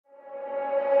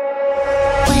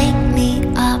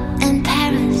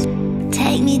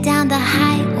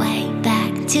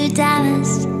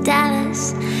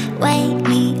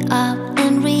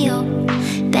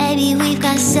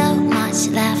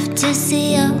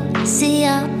see you, see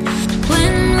you.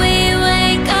 When we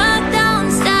wake up, don't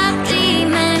stop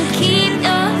dreaming. Keep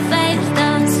your faith,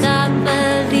 don't stop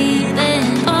believing.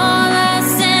 All our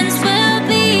sins will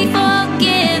be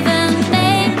forgiven.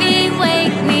 Baby,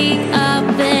 wake me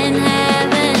up in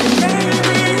heaven.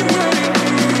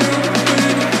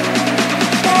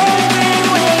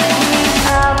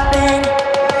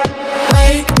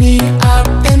 Wake me up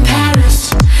in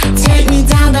Paris. Take me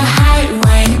down the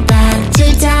highway back to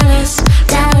Dallas,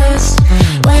 Dallas.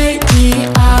 Wake me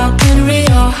up in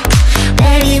Rio.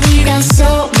 Baby, we got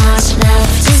so much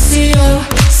left to see you,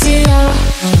 see you.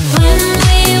 When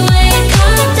we wake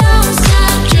up, don't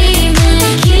stop dreaming.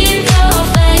 Keep your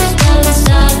faith, don't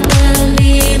stop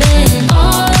believing.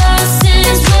 All our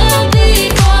sins will be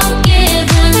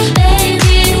forgiven.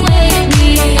 Baby, wake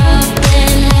me up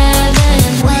in heaven.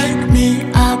 Wake me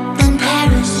up in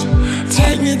Paris.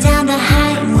 Take me down the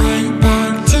highway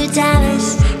back to Dallas,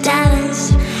 Dallas.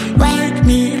 Wake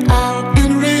me up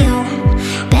in Rio.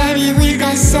 Baby, we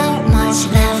got so much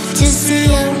left to see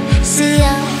you, see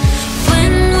you.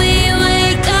 When we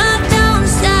wake up, don't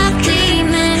stop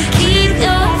dreaming. Keep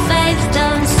your faith,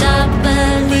 don't stop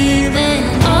believing.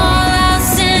 All our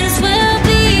sins will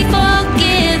be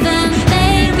forgiven.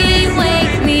 Baby,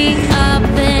 wake me up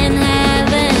in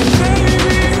heaven.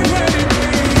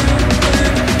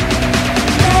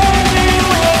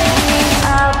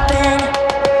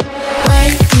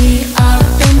 Wake me up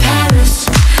in Paris.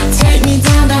 Take me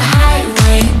down the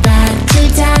highway back to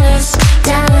Dallas,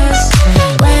 Dallas.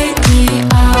 Wake me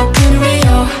up in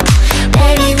Rio.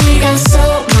 Baby, we got so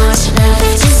much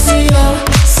left to see you,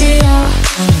 see you.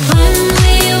 When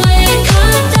we wake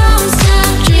up, don't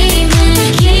stop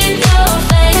dreaming. Keep your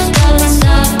faith, don't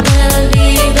stop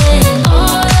believing.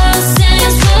 All our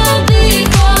sins will be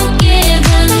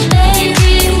forgiven.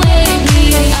 Baby, wake me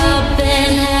up in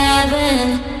heaven.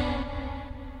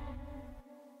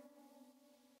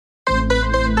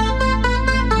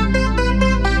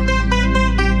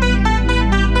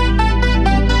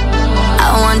 I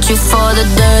want you for the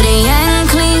dirty and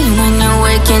clean. When you're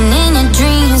waking in your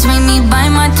dreams, make me bite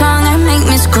my tongue and make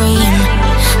me scream.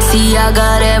 See, I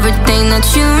got everything that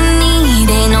you need.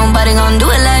 Ain't nobody gonna do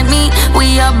it like me.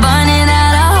 We are burning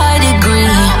at a high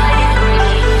degree.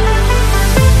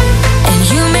 And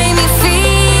you make me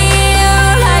feel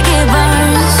like it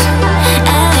burns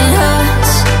and it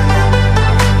hurts.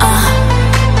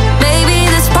 Baby,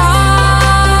 this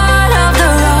part of the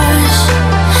rush.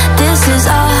 This is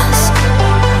us.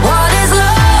 What is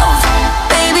love?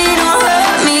 Baby, don't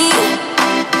hurt me.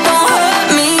 Don't hurt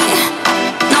me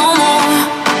no more.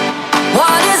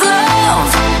 What is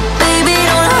love? Baby,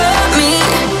 don't hurt me.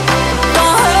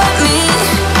 Don't hurt me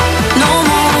no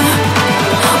more.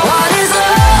 What is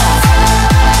love?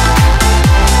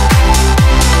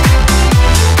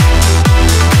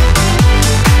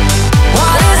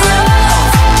 What is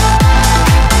love?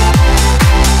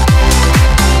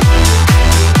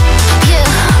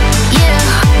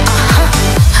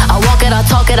 I walk it, I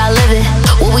talk it, I live it.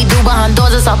 What we do behind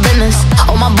doors is our business.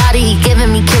 On my body, he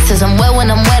giving me kisses. I'm wet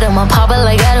when I'm wet, I'm popping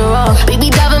like Adderall. Baby,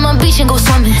 dive in my beach and go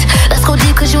swimming. Let's go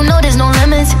deep, cause you know there's no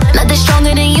limits. Nothing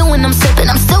stronger than you when I'm sipping.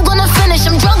 I'm still gonna finish,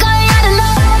 I'm drunk, I ain't had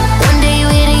enough. One day you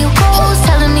hit and you close,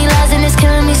 telling me lies and it's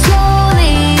killing me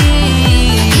slowly.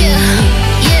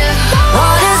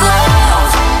 What is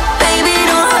love? Baby,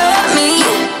 don't hurt me.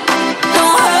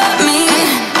 Don't hurt me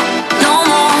no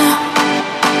more.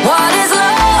 What is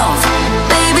love?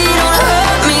 Baby, don't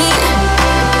hurt me.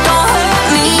 Don't hurt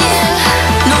me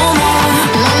no more.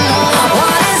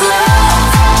 What is love?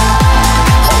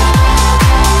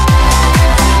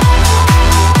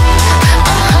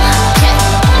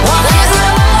 What is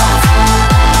love?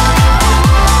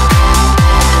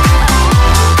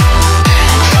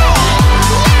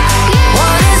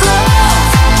 What is love?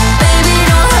 Baby,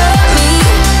 don't hurt me.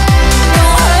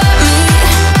 Don't hurt me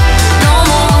no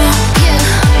more.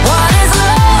 What is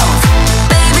love?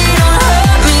 Baby, don't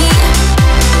hurt me.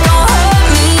 Don't hurt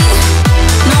me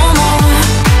no more.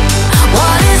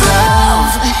 What is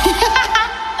love?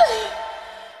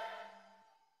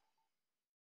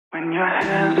 When your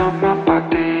hands on my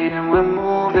body and we're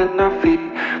moving our feet.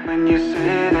 When you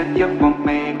say that you want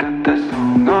me, got that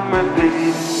song on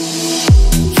repeat.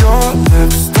 Your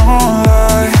lips don't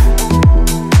lie.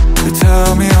 They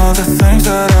tell me all the things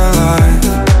that I like.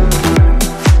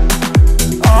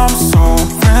 I'm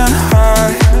soaring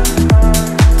high.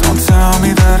 Don't tell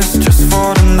me that it's just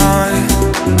for tonight.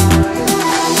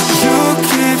 You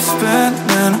keep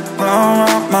spinning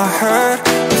around my head.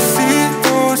 I see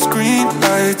those green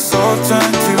lights all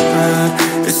turn to red.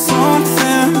 It's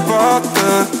something about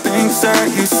the things that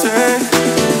you say,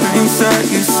 things that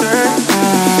you say.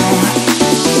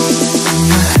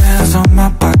 Your hands on my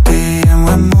body and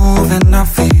we're moving our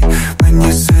feet. When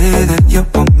you say that you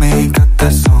want me, got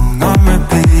that song on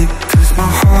repeat. Cause my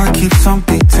heart keeps on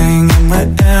beating and we're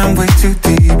in way too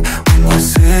deep. When you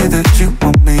say that you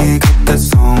want me, got that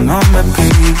song on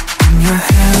repeat. Your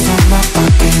hands on my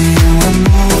body and we're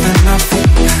moving our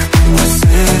feet. When you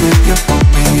say that you want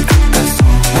me, got that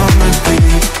song on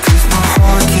repeat. Cause my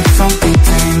heart keeps on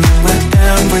beating and we're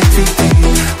in way too deep.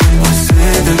 When you say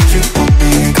that you want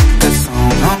me, got that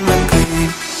song on repeat.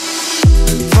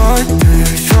 Like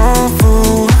deja vu,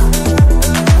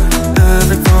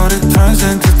 every thought it turns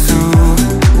into two.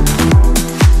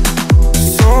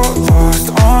 So lost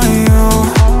on you,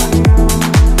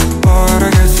 but I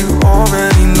guess you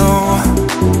already know.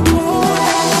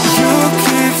 You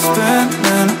keep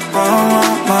spinning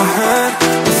around my head.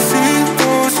 I see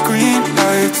those green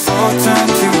lights all turn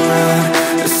to red.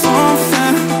 There's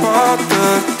something about the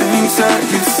things that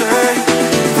you say,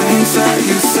 things that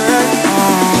you say.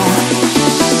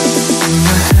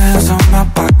 Your hands on my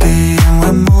body and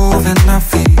we're moving our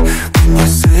feet. When you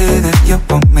say that you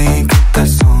want me, got that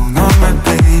song on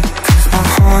repeat. Cause my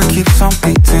heart keeps on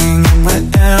beating and we're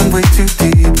in way too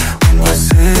deep. When you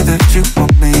say that you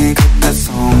want me, got that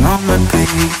song on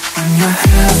repeat. And your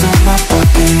hands on my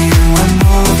body and we're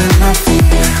moving our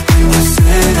feet. When you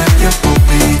say that you want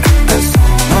me, got that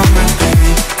song on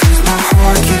repeat. Cause my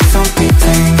heart keeps on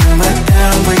beating and we're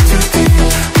in way too deep.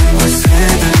 When you say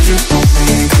that you want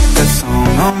me, got that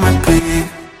song on repeat.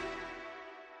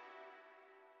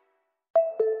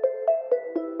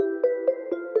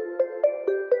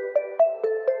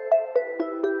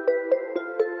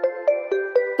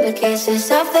 The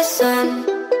kisses of the sun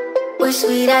were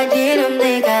sweet, I didn't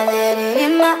think I let it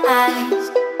in my eyes.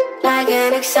 Like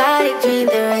an exotic dream,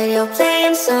 the radio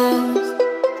playing songs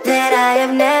that I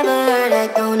have never heard. I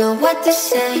don't know what to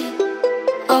say.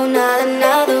 Oh, not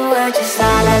another word, just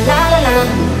la la la la la.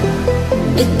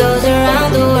 It goes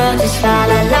around the world, just la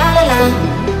la la la la.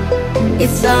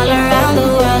 It's all around the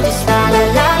world, just la la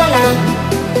la la la.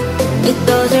 It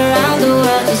goes around the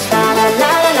world, just la la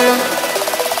la la la.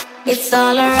 It's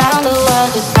all around the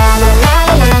world, just la la la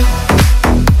la la.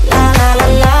 La la la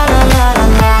la la la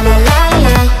la la la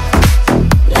la.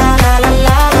 La la la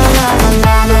la la la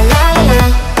la la la la.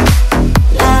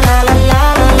 La la la la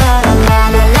la la la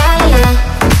la la.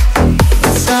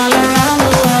 It's all around the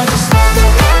world, just la la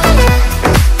la la la.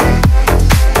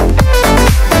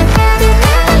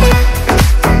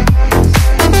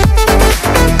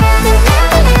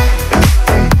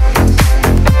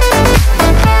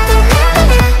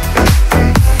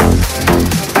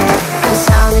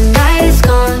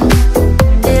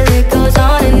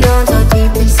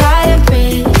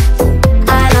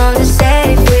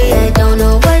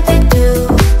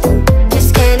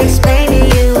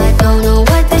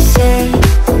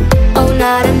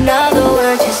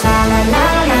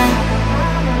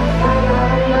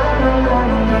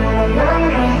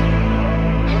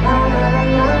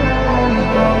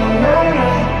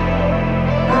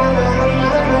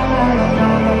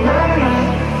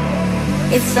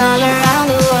 It's all around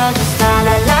the world, just la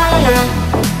la la la la.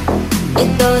 It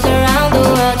goes around the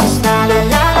world, just la la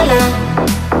la la la.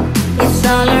 It's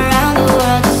all around the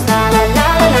world, just la la la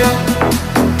la la.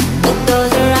 It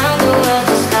goes around the world,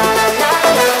 just la la la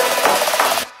la la.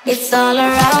 It's all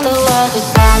around the world,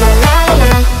 just la la la la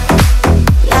la.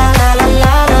 La la la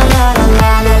la la la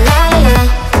la la la la.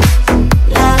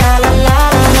 La la la la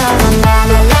la la la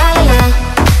la la la.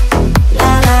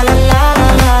 La la la la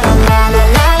la la la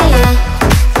la la.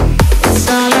 It's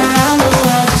all around the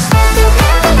world, just la la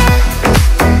la la.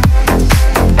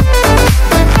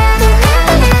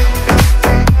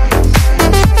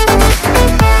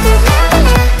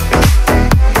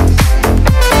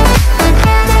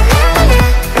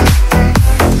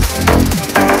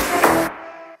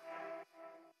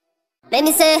 Let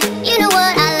me say, you know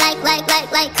what I like.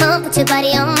 Come put your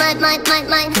body on mine.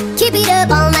 Keep it up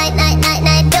all night.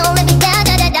 Don't let me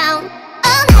down.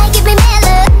 All night, give me mad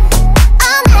love.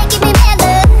 All night, give me mad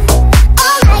love.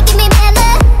 All night, give me mad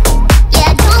love.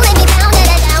 Yeah, don't let me down.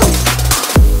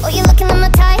 Oh, you're looking at my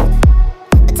type,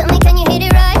 but tell me, can you hit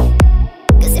it right?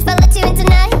 Cause if I let you in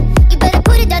tonight, you better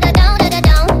put it down.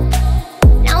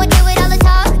 Now I deal with all the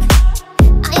talk,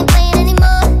 I ain't playing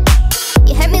anymore.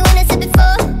 You heard me when I said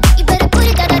before, you better put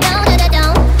it down.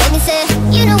 Let me say,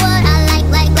 you know what I like.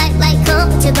 Come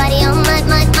put your body on mine.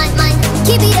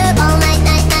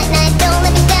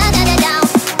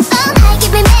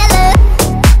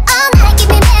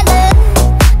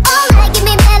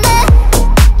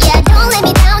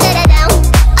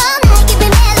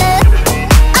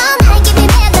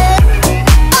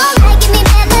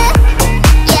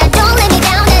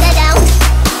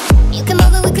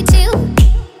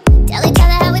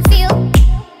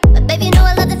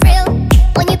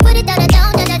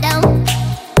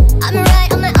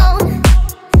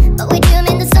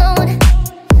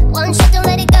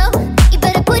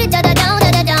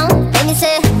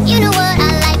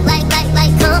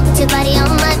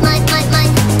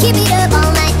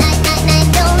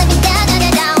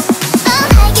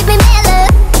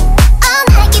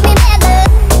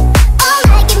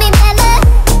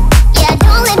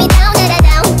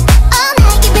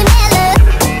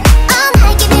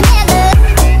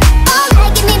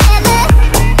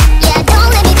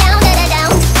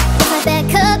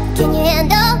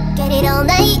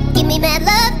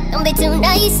 don't be too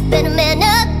nice, better man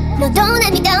up. No, don't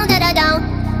let me down, down.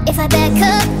 If I back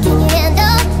up, can you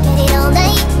handle? Get it all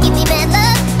night, give me bad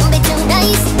luck. Don't be too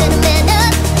nice, better man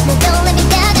up. No, don't let me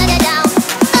down, down.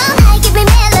 All night, give me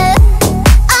mad love.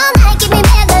 All night, give me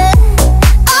mad love.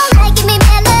 All night, give me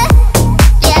mad love.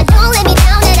 Yeah, don't let me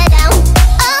down, down.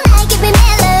 All night, give me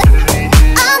mad love.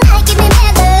 All night, give me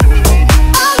mad love.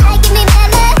 All night, give me mad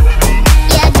love.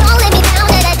 Yeah, don't let me down,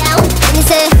 down. And you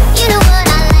say, you know what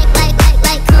I like.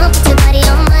 Come put your body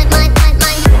on my.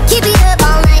 Keep it up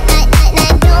all night, night.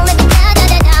 Don't let me down,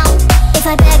 down. If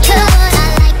I back up, I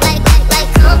like.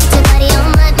 Come put your body on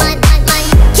my.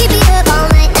 Keep it up all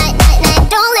night, night.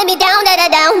 Don't let me down,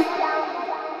 down.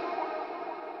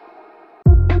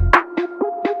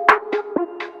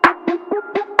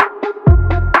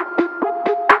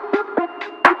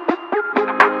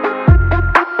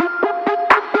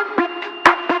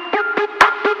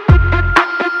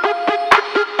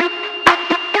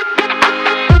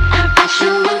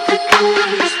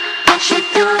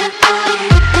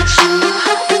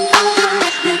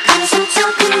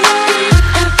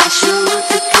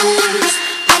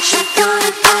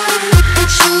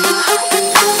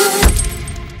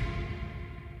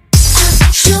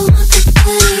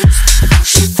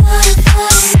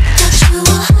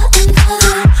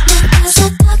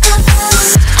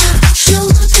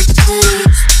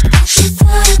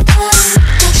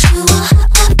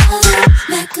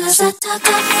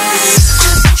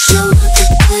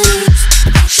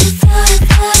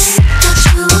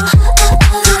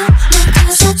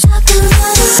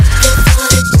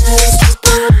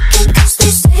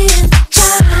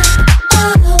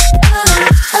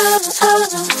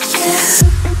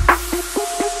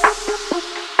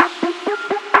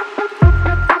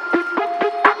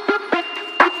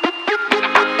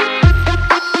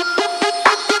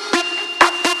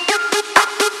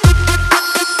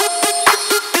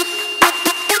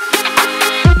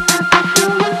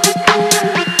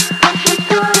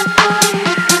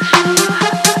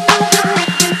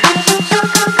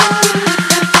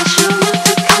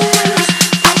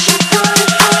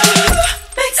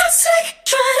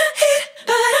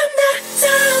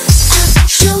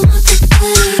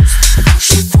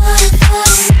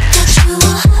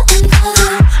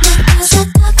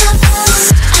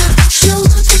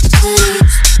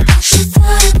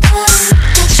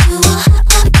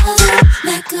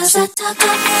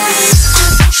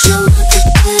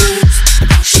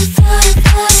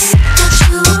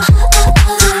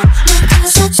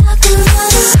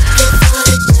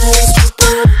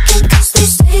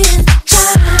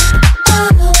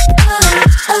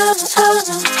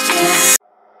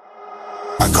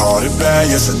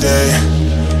 Yesterday,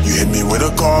 you hit me with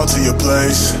a call to your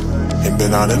place. Ain't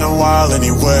been out in a while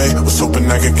anyway. Was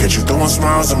hoping I could get you throwing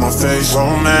smiles on my face.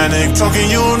 Romantic talking,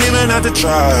 you don't even have to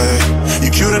try. You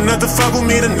cute enough to fuck with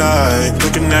me tonight.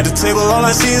 Looking at the table, all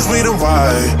I see is weed and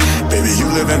white. Baby, you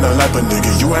living the life, but nigga,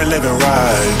 you ain't living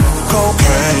right.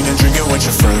 Cocaine and drinking with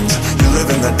your friends. You live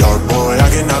in the dark, boy, I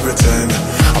cannot pretend.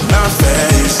 I'm not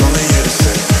faced, only here to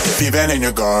say, if you've been in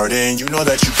your garden, you know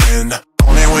that you can.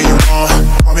 Call me when you want,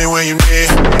 call me when you need.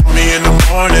 Call me in the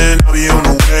morning, I'll be on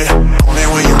the way. Call me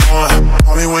when you want,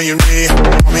 call me when you need.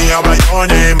 Call me out by your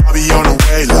name, I'll be on the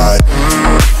way. Like,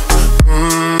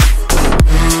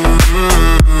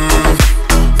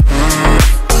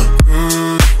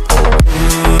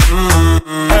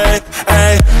 Hey,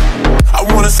 hey, I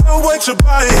wanna smell what you're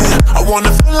buying. I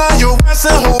wanna feel like your ass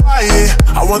in Hawaii.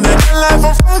 I want that life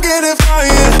from forgetting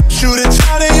flying. Shoot a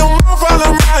shot in your mouth while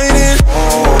I'm riding.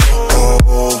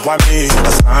 Why me?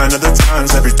 A sign of the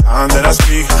times every time that I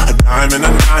speak. A dime and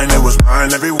a nine, it was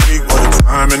mine every week. What a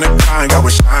time and a kind, God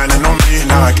was shining on me.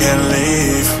 Now I can't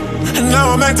leave, and now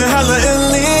I'm acting hella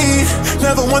elite.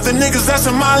 Never want the niggas that's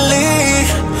in my league.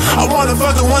 I wanna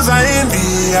fuck the ones I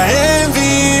envy.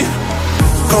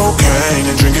 Cocaine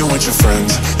and drinking with your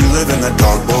friends. You live in the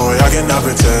dark, boy, I cannot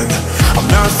pretend. I'm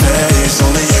not faced,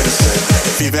 only here to say,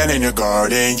 if you've been in your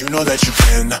garden, you know that you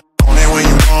can. Call me when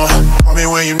you want, call me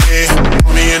when you need.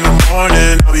 Call me in the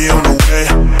morning, I'll be on the way.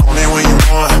 Call me when you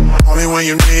want, call me when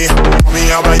you need. Call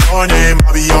me out by your name,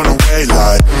 I'll be on the way.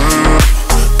 Like,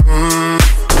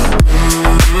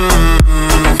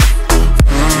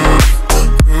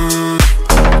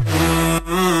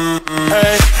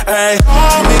 Hey, hey,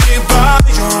 call me by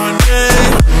your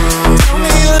name. Tell me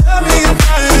you love me,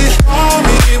 baby. Call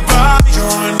me by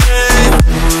your name.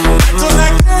 Until I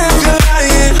can't feel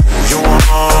lying. You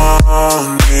want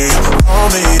me? Call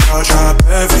me, I'll drop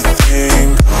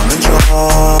everything. Come and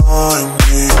join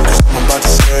me. 'Cause I'm about to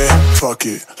say, fuck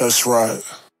it, let's ride.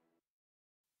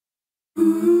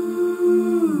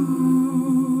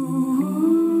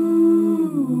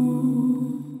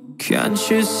 Can't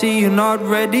you see you're not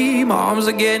ready? My arms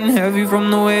are getting heavy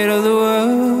from the weight of the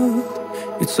world.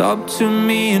 It's up to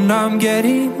me and I'm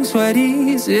getting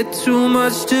sweaty. Is it too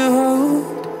much to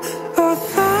hold?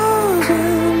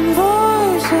 1,000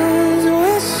 voices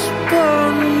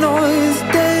whisper noise.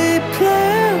 They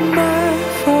play my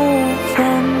fall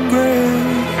from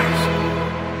grace.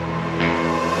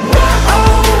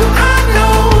 Oh, I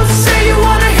know. Say you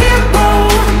want a hero,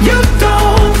 you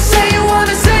don't. Say you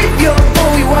wanna save your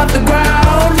boy, you off the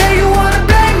ground. Now you wanna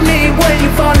blame me when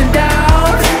you're falling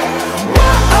down.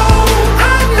 Oh,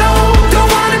 I know. Don't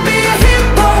wanna be a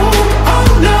hero. Oh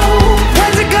no.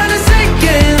 When's it gonna sink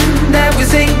in that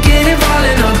we're sinking and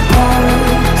falling apart?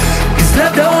 'Cause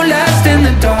love don't last in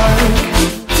the dark.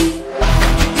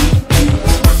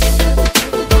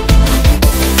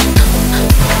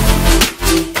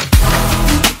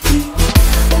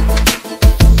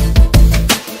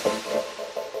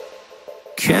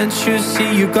 Can't you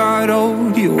see you got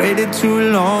old? You waited too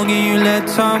long and you let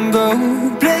time go.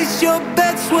 Place your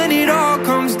bets when it all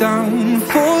comes down.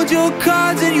 Fold your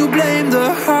cards and you blame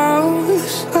the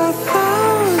house.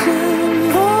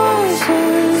 1,000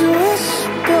 voices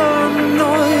whisper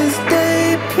noise.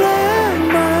 They play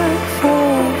my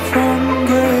fall from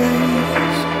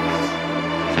grace.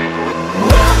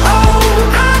 Oh,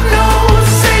 I know.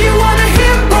 Say you want a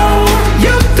hero,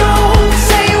 you don't.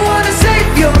 Say you wanna save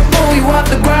your boy, you off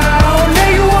the ground. Now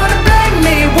you wanna blame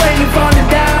me when you're falling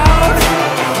down.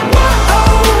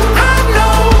 Oh, I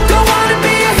know. Don't wanna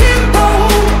be a hero.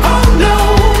 Oh no.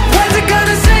 When's it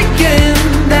gonna sink in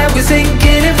that we're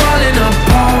sinking and falling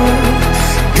apart?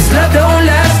 'Cause love don't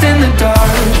last in the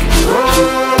dark.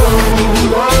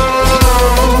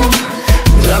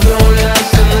 Love don't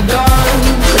last in the dark.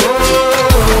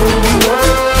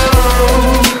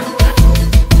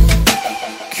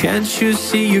 Can't you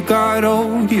see you got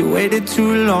old? You waited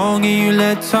too long and you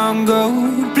let time go.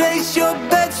 Place your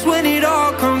bets when it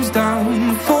all comes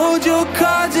down. Fold your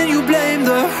cards and you blame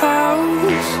the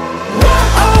house.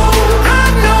 Oh, I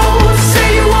know. Say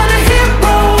you want a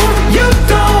hero, you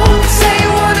don't. Say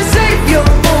you wanna save your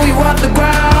boy, you off the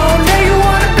ground. Now you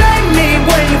wanna blame me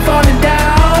when you're falling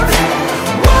down.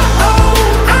 Oh,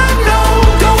 I know.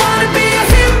 Don't wanna be a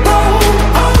hero.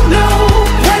 Oh no.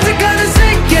 When's it gonna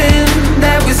sink in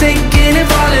that we're sinking and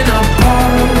falling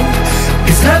apart?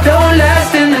 'Cause love don't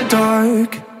last in the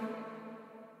dark.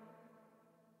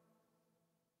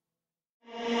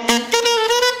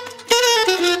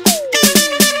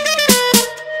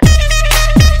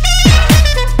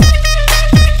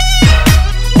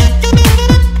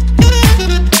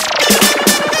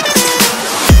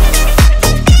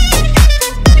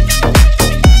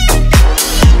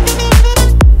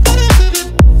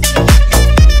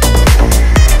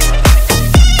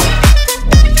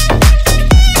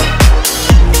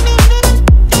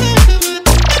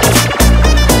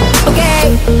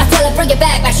 I tell her bring it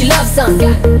back like she loves some.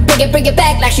 Bring it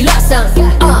back like she loves some.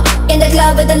 In the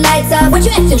club with the lights off, what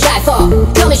you acting shy for?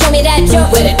 Show me that you're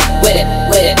with it, with it,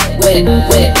 with it, with it,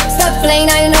 with it. Stop playing,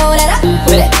 now you know that I'm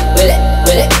with it, with it,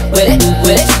 with it, with it,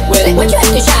 with it, with it. What you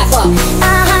acting shy for?